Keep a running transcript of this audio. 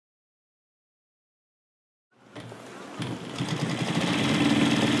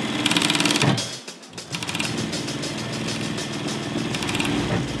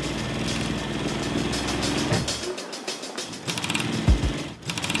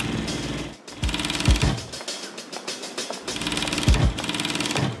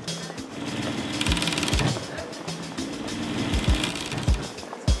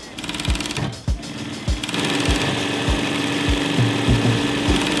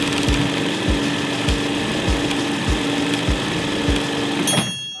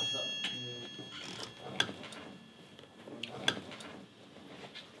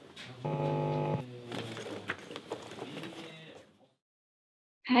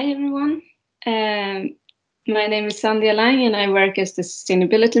Hi everyone. My name is Sandhya Lang and I work as the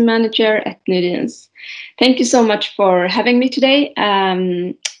Sustainability Manager at Nudi진의. Thank you so much for having me today.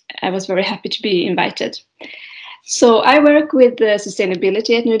 I was very happy to be invited. So I work with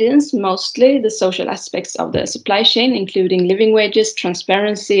sustainability at Nudi진의, mostly the social aspects of the supply chain, including living wages,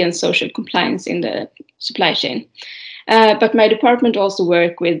 transparency, and social compliance in the supply chain. But my department also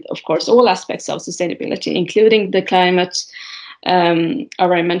work with, of course, all aspects of sustainability, including the climate,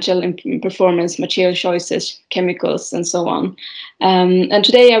 environmental performance, material choices, chemicals, and so on. And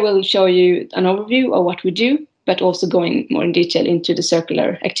today I will show you an overview of what we do, but also going more in detail into the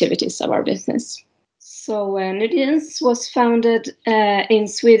circular activities of our business. So Nudi진의 was founded in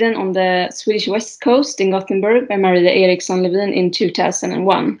Sweden on the Swedish west coast in Gothenburg by Maria Eriksson Levin in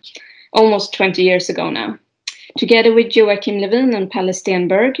 2001, almost 20 years ago now. Together with Joachim Levin and Palle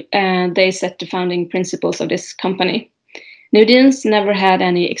Stenberg, they set the founding principles of this company. Nudi진의 never had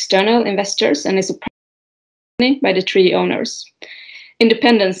any external investors and is a private company by the three owners.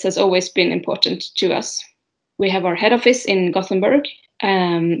 Independence has always been important to us. We have our head office in Gothenburg,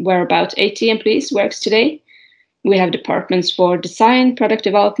 where about 80 employees works today. We have departments for design, product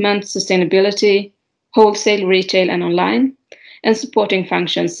development, sustainability, wholesale, retail, and online, and supporting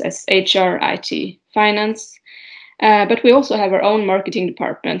functions as HR, IT, finance. But we also have our own marketing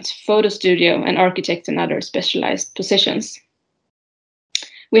department, photo studio, and architects and other specialized positions.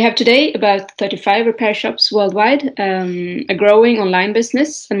 We have today about 35 repair shops worldwide, a growing online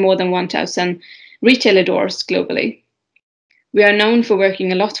business, and more than 1,000 retailer doors globally. We are known for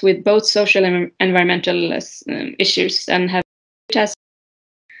working a lot with both social and environmental issues and have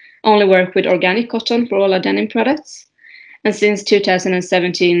only worked with organic cotton for all our denim products. And since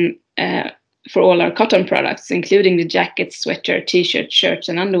 2017, for all our cotton products, including the jackets, sweater, t-shirts, shirts,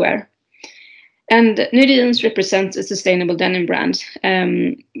 and underwear. And Nudi진의 represents a sustainable denim brand,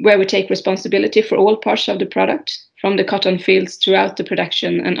 where we take responsibility for all parts of the product, from the cotton fields throughout the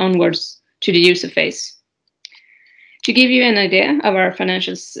production and onwards to the user phase. To give you an idea of our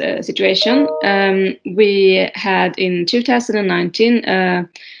financial situation, we had in 2019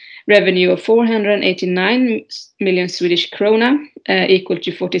 revenue of 489 million Swedish krona, equal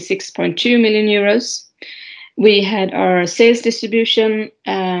to 46.2 million euros. We had our sales distribution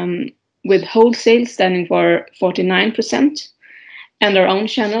with wholesale standing for 49% and our own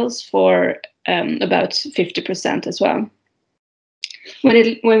channels for about 50% as well.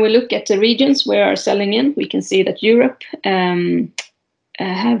 When we look at the regions we are selling in, we can see that Europe have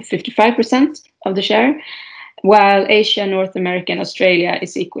 55% of the share, while Asia, North America, and Australia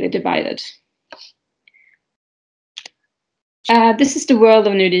is equally divided. This is the world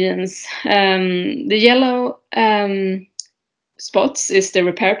of Nudi진의. The yellow spots is the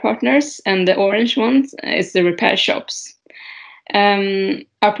repair partners, and the orange ones is the repair shops.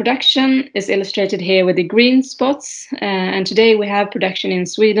 Our production is illustrated here with the green spots, and today we have production in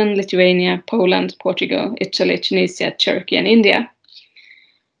Sweden, Lithuania, Poland, Portugal, Italy, Tunisia, Turkey, and India.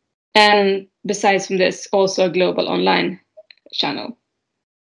 And besides from this, also a global online channel.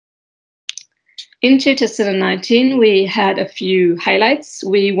 In 2019, we had a few highlights.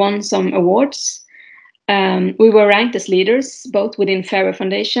 We won some awards. We were ranked as leaders, both within Fairer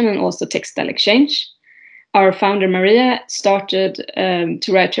Foundation and also Textile Exchange. Our founder, Maria, started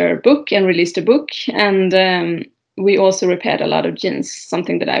to write her book and released a book. And we also repaired a lot of jeans,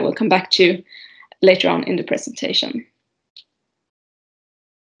 something that I will come back to later on in the presentation.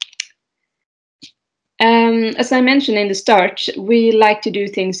 As I mentioned in the start, we like to do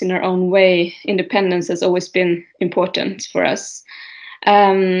things in our own way. Independence has always been important for us.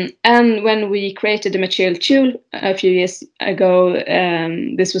 And when we created the material tool a few years ago,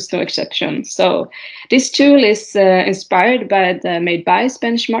 this was no exception. So this tool is inspired by the Made By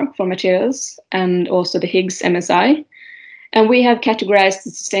benchmark for materials and also the Higgs MSI. And we have categorized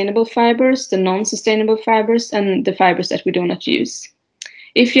the sustainable fibers, the non-sustainable fibers, and the fibers that we do not use.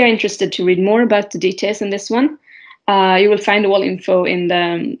 If you're interested to read more about the details in this one, you will find all info in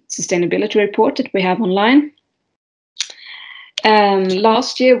the sustainability report that we have online.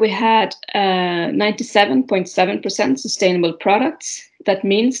 Last year we had 97.7% sustainable products. That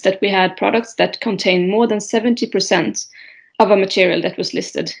means that we had products that contain more than 70% of a material that was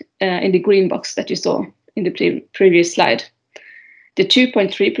listed in the green box that you saw in the previous slide. The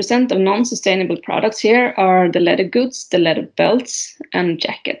 2.3% of non-sustainable products here are the leather goods, the leather belts, and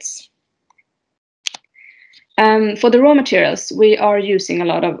jackets. For the raw materials, we are using a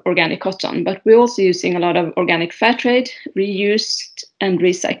lot of organic cotton, but we're also using a lot of organic fair trade, reused, and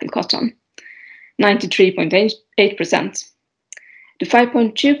recycled cotton, 93.8%. The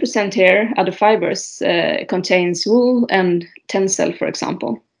 5.2% here, other fibers, contains wool and tencel, for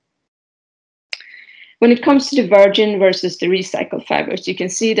example. When it comes to the virgin versus the recycled fibers, you can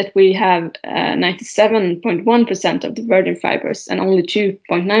see that we have 97.1% of the virgin fibers and only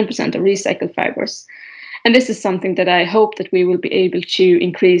 2.9% of recycled fibers. And this is something that I hope that we will be able to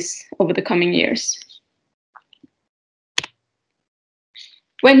increase over the coming years.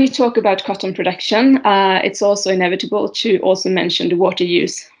 When you talk about cotton production, it's also inevitable to also mention the water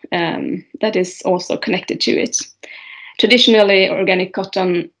use that is also connected to it. Traditionally, organic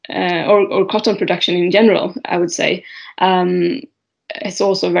cotton or cotton production in general, I would say, is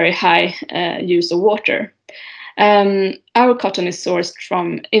also very high use of water. Our cotton is sourced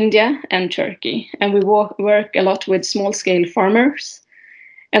from India and Turkey, and we work a lot with small-scale farmers,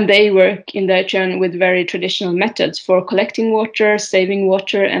 and they work in their turn with very traditional methods for collecting water, saving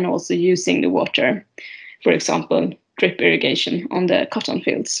water, and also using the water. For example, drip irrigation on the cotton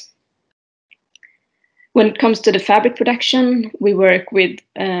fields. When it comes to the fabric production, we work with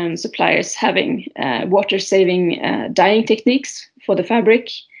suppliers having water-saving dyeing techniques for the fabric.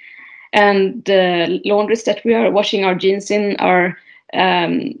 And the laundries that we are washing our jeans in are,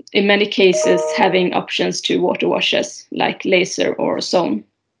 in many cases, having options to water washes like laser or zone.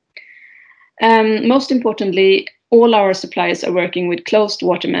 Most importantly, all our suppliers are working with closed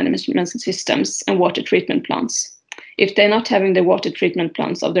water management systems and water treatment plants. If they're not having the water treatment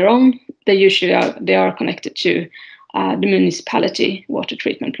plants of their own, they are connected to the municipality water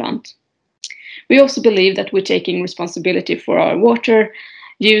treatment plant. We also believe that we're taking responsibility for our water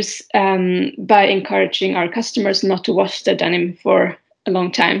use by encouraging our customers not to wash their denim for a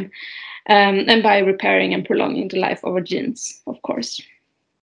long time, and by repairing and prolonging the life of our jeans, of course.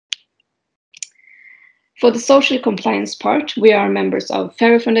 For the social compliance part, we are members of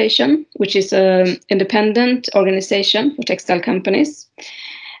Fairy Foundation, which is an independent organization for textile companies.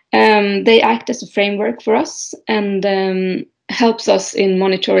 They act as a framework for us and helps us in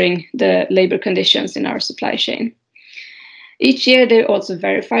monitoring the labor conditions in our supply chain. Each year, they also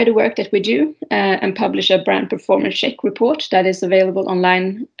verify the work that we do and publish a brand performance check report that is available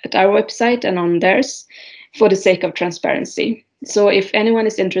online at our website and on theirs for the sake of transparency. So if anyone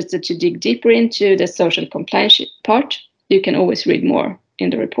is interested to dig deeper into the social compliance part, you can always read more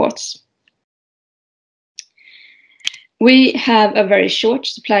in the reports. We have a very short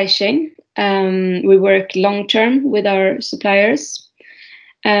supply chain. We work long-term with our suppliers.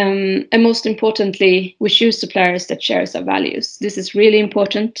 And most importantly, we choose suppliers that share our values. This is really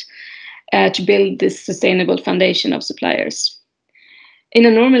important to build this sustainable foundation of suppliers. In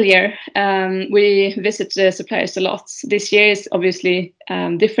a normal year, we visit the suppliers a lot. This year is obviously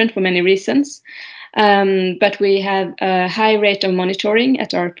different for many reasons, but we have a high rate of monitoring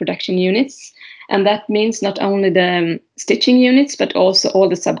at our production units, and that means not only the stitching units, but also all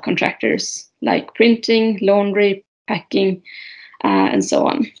the subcontractors like printing, laundry, packing, and so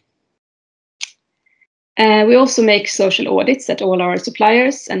on. We also make social audits at all our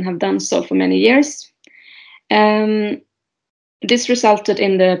suppliers and have done so for many years. This resulted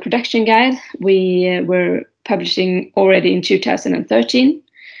in the production guide we were publishing already in 2013.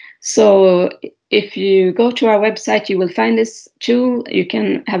 So if you go to our website, you will find this tool. You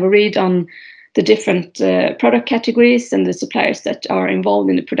can have a read on the different product categories and the suppliers that are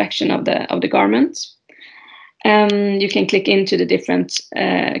involved in the production of the garment. You can click into the different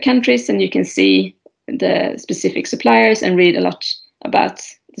countries and you can see the specific suppliers and read a lot about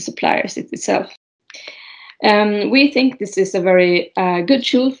the suppliers itself. We think this is a very good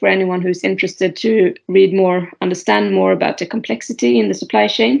tool for anyone who's interested to read more, understand more about the complexity in the supply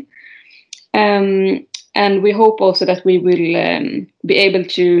chain. And we hope also that we will be able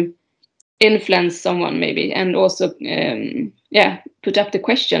to influence someone maybe, and also put up the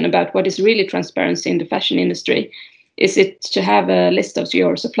question about what is really transparency in the fashion industry. Is it to have a list of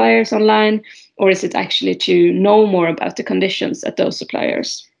your suppliers online, or is it actually to know more about the conditions at those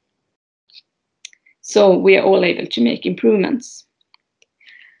suppliers? So we are all able to make improvements.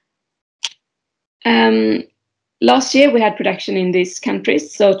 Last year we had production in these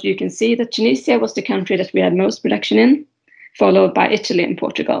countries. So you can see that Tunisia was the country that we had most production in, followed by Italy and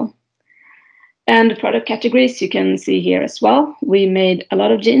Portugal. And the product categories you can see here as well. We made a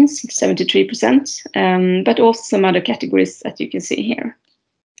lot of jeans, 73%, but also some other categories that you can see here.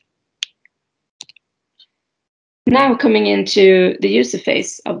 Now coming into the user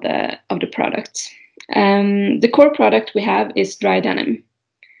phase of the product. The core product we have is dry denim.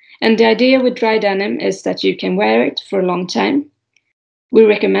 And the idea with dry denim is that you can wear it for a long time. We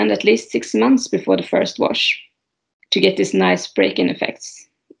recommend at least 6 months before the first wash to get this nice break-in effects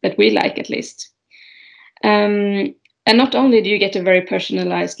that we like, at least. And not only do you get a very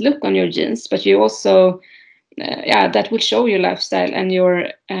personalized look on your jeans, but you also, that will show your lifestyle and your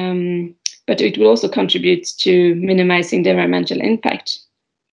but it will also contribute to minimizing the environmental impact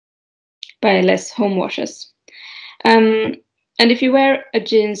by less home washes. And if you wear a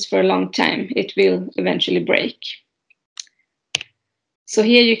jeans for a long time, it will eventually break. So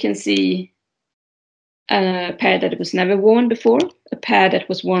here you can see a pair that was never worn before, a pair that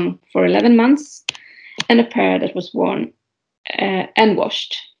was worn for 11 months, and a pair that was worn and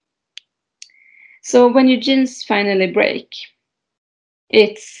washed. So when your jeans finally break,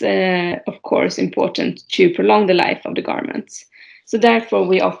 it's of course important to prolong the life of the garment. So therefore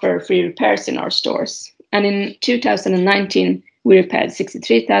we offer free repairs in our stores. And in 2019, we repaired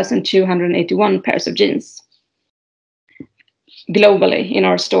 63,281 pairs of jeans globally in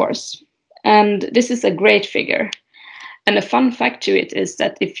our stores. And this is a great figure. And a fun fact to it is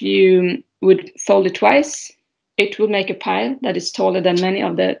that if you would fold it twice, it would make a pile that is taller than many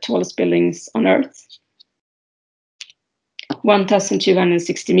of the tallest buildings on Earth,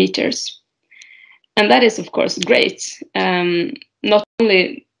 1,260 meters. And that is, of course, great. Not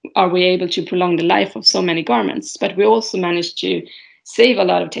only are we able to prolong the life of so many garments, but we also managed to save a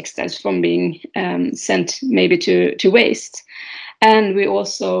lot of textiles from being sent maybe to waste. And we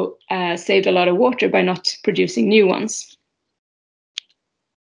also saved a lot of water by not producing new ones.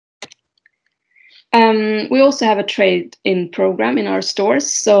 We also have a trade-in program in our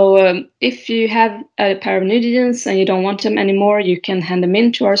stores. So if you have a pair of Nudigens and you don't want them anymore, you can hand them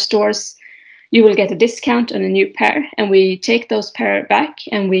in to our stores. You will get a discount on a new pair, and we take those pair back,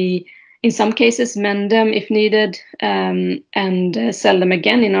 and we, in some cases, mend them if needed, and sell them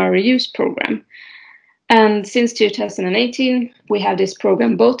again in our reuse program. And since 2018, we have this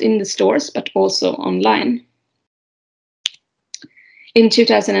program both in the stores but also online. In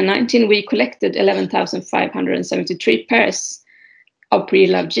 2019, we collected 11,573 pairs of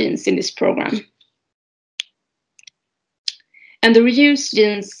pre-loved jeans in this program. And the reuse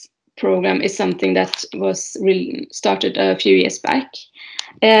jeans program is something that was really started a few years back.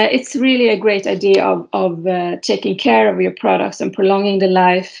 It's really a great idea of taking care of your products and prolonging the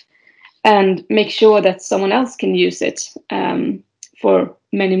life and make sure that someone else can use it for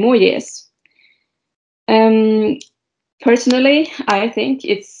many more years. Personally, I think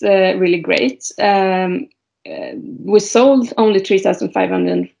it's really great. We sold only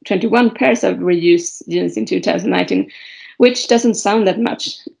 3,521 pairs of reused jeans in 2019, which doesn't sound that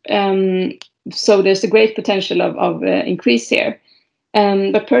much. So there's a great potential of increase here.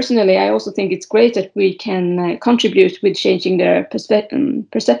 But personally, I also think it's great that we can contribute with changing their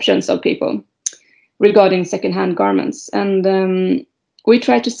perceptions of people regarding secondhand garments. And we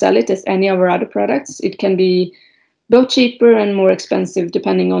try to sell it as any of our other products. It can be both cheaper and more expensive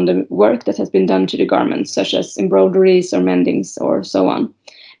depending on the work that has been done to the garments, such as embroideries or mendings or so on.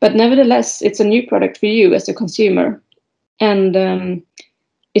 But nevertheless, it's a new product for you as a consumer, and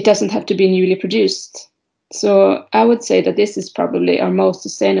it doesn't have to be newly produced. So I would say that this is probably our most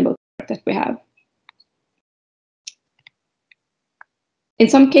sustainable product that we have. In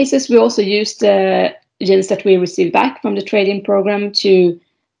some cases, we also use the jeans that we received back from the trade-in program to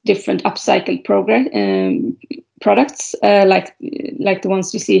different upcycled products, like the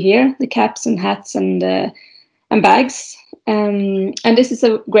ones you see here, the caps and hats and bags. And this is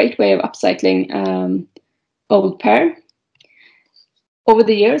a great way of upcycling old pair. Over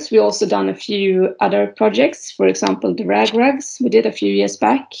the years, we also done a few other projects. For example, the rag rugs we did a few years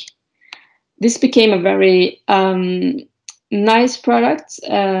back. This became a very nice product,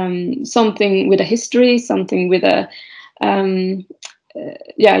 something with a history, something with a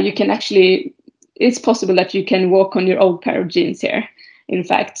you can actually, it's possible that you can walk on your old pair of jeans here, in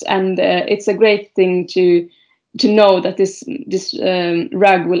fact, and it's a great thing to know that this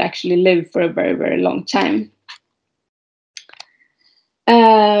rug will actually live for a very, very long time.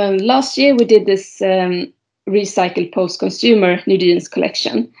 Last year we did this recycled post-consumer Nudigens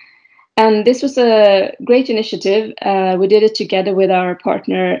collection, and this was a great initiative. We did it together with our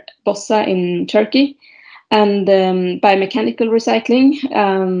partner Bossa in Turkey. And by mechanical recycling,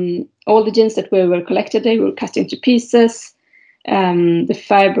 all the jeans that were collected, they were cut into pieces. The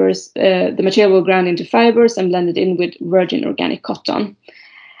fibers, the material were ground into fibers and blended in with virgin organic cotton.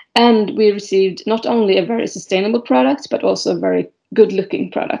 And we received not only a very sustainable product, but also a very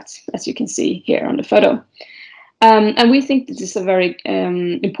good-looking product, as you can see here on the photo. And we think that it's a very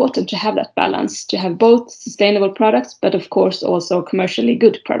important to have that balance, to have both sustainable products, but of course also commercially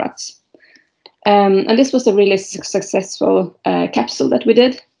good products. And this was a really successful capsule that we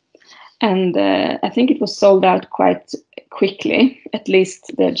did. And I think it was sold out quite quickly, at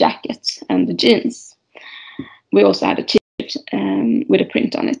least the jacket and the jeans. We also had a t-shirt with a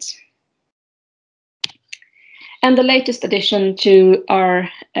print on it. And the latest addition to our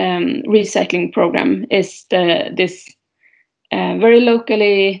recycling program is this very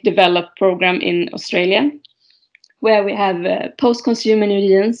locally developed program in Australia, where we have post-consumer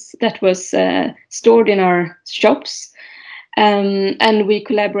ingredients that was stored in our shops. And we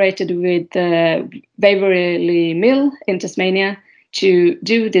collaborated with Waverley Mill in Tasmania to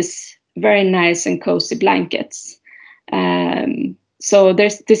do this very nice and cozy blankets. So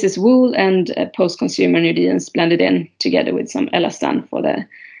this is wool and post-consumer ingredients blended in together with some elastan for the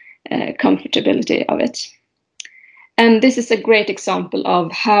comfortability of it. And this is a great example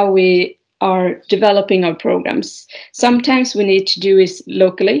of how we are developing our programs. Sometimes we need to do it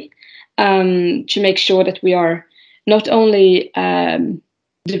locally to make sure that we are not only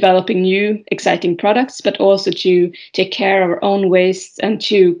developing new exciting products, but also to take care of our own waste and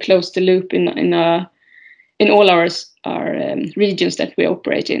to close the loop in all our regions that we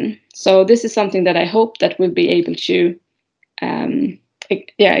operate in. So this is something that I hope that we'll be able to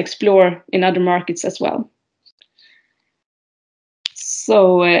explore in other markets as well.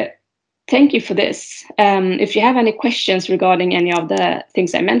 So thank you for this. If you have any questions regarding any of the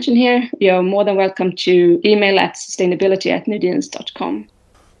things I mentioned here, you're more than welcome to email at sustainability@nudigens.com.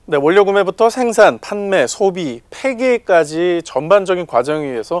 네, 원료 구매부터 생산, 판매, 소비, 폐기까지 전반적인 과정에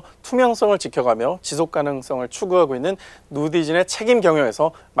의해서 투명성을 지켜가며 지속 가능성을 추구하고 있는 누디진의 책임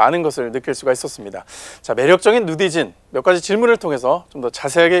경영에서 많은 것을 느낄 수가 있었습니다. 자, 매력적인 누디진 몇 가지 질문을 통해서 좀 더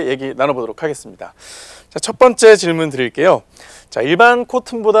자세하게 얘기 나눠보도록 하겠습니다. 자, 첫 번째 질문 드릴게요. 자, 일반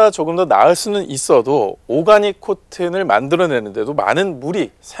코튼보다 조금 더 나을 수는 있어도 오가닉 코튼을 만들어내는데도 많은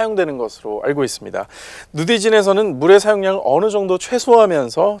물이 사용되는 것으로 알고 있습니다. 누디진에서는 물의 사용량을 어느 정도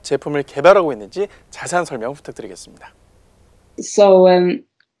최소화하면서 제품을 개발하고 있는지 자세한 설명 부탁드리겠습니다. So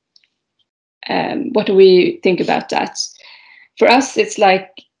what do we think about that? For us, it's like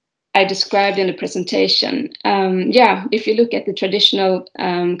I described in the presentation. If you look at the traditional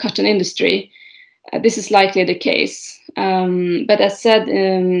cotton industry, this is likely the case. But as said,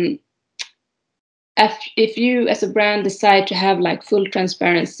 if you as a brand decide to have like full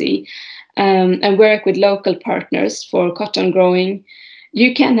transparency and work with local partners for cotton growing,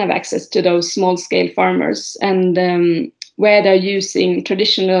 you can have access to those small scale farmers and where they're using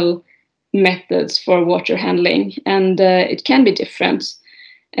traditional methods for water handling, and it can be different.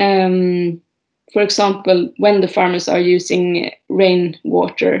 For example, when the farmers are using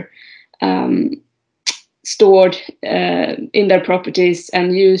rainwater stored in their properties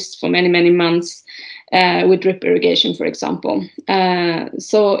and used for many months with drip irrigation, for example.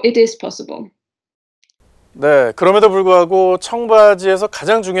 So it is possible. 네, 그럼에도 불구하고 청바지에서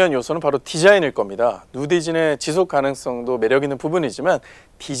가장 중요한 요소는 바로 디자인일 겁니다. 누디진의 지속 가능성도 매력 있는 부분이지만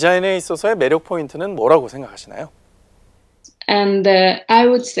디자인에 있어서의 매력 포인트는 뭐라고 생각하시나요? And I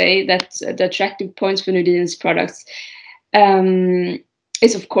would say that the attractive points for Nudigen's products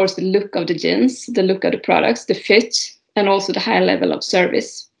is of course the look of the jeans, the look of the products, the fit, and also the high level of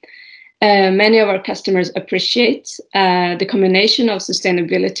service. Many of our customers appreciate the combination of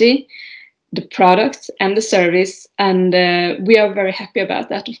sustainability, the product, and the service, and we are very happy about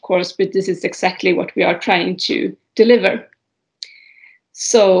that, of course, but this is exactly what we are trying to deliver.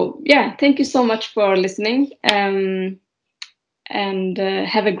 So yeah, thank you so much for listening, and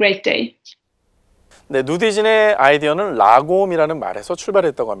have a great day. 네, 누디진의 아이디어는 라곰이라는 말에서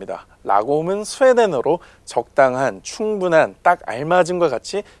출발했다고 합니다. 라곰은 스웨덴어로 적당한, 충분한, 딱 알맞음과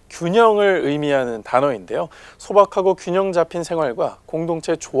같이 균형을 의미하는 단어인데요. 소박하고 균형 잡힌 생활과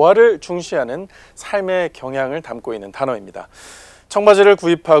공동체 조화를 중시하는 삶의 경향을 담고 있는 단어입니다. 청바지를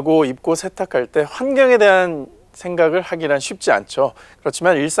구입하고 입고 세탁할 때 환경에 대한 생각을 하기란 쉽지 않죠.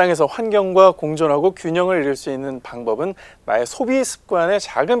 그렇지만 일상에서 환경과 공존하고 균형을 이룰 수 있는 방법은 나의 소비 습관의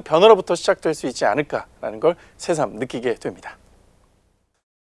작은 변화로부터 시작될 수 있지 않을까라는 걸 새삼 느끼게 됩니다.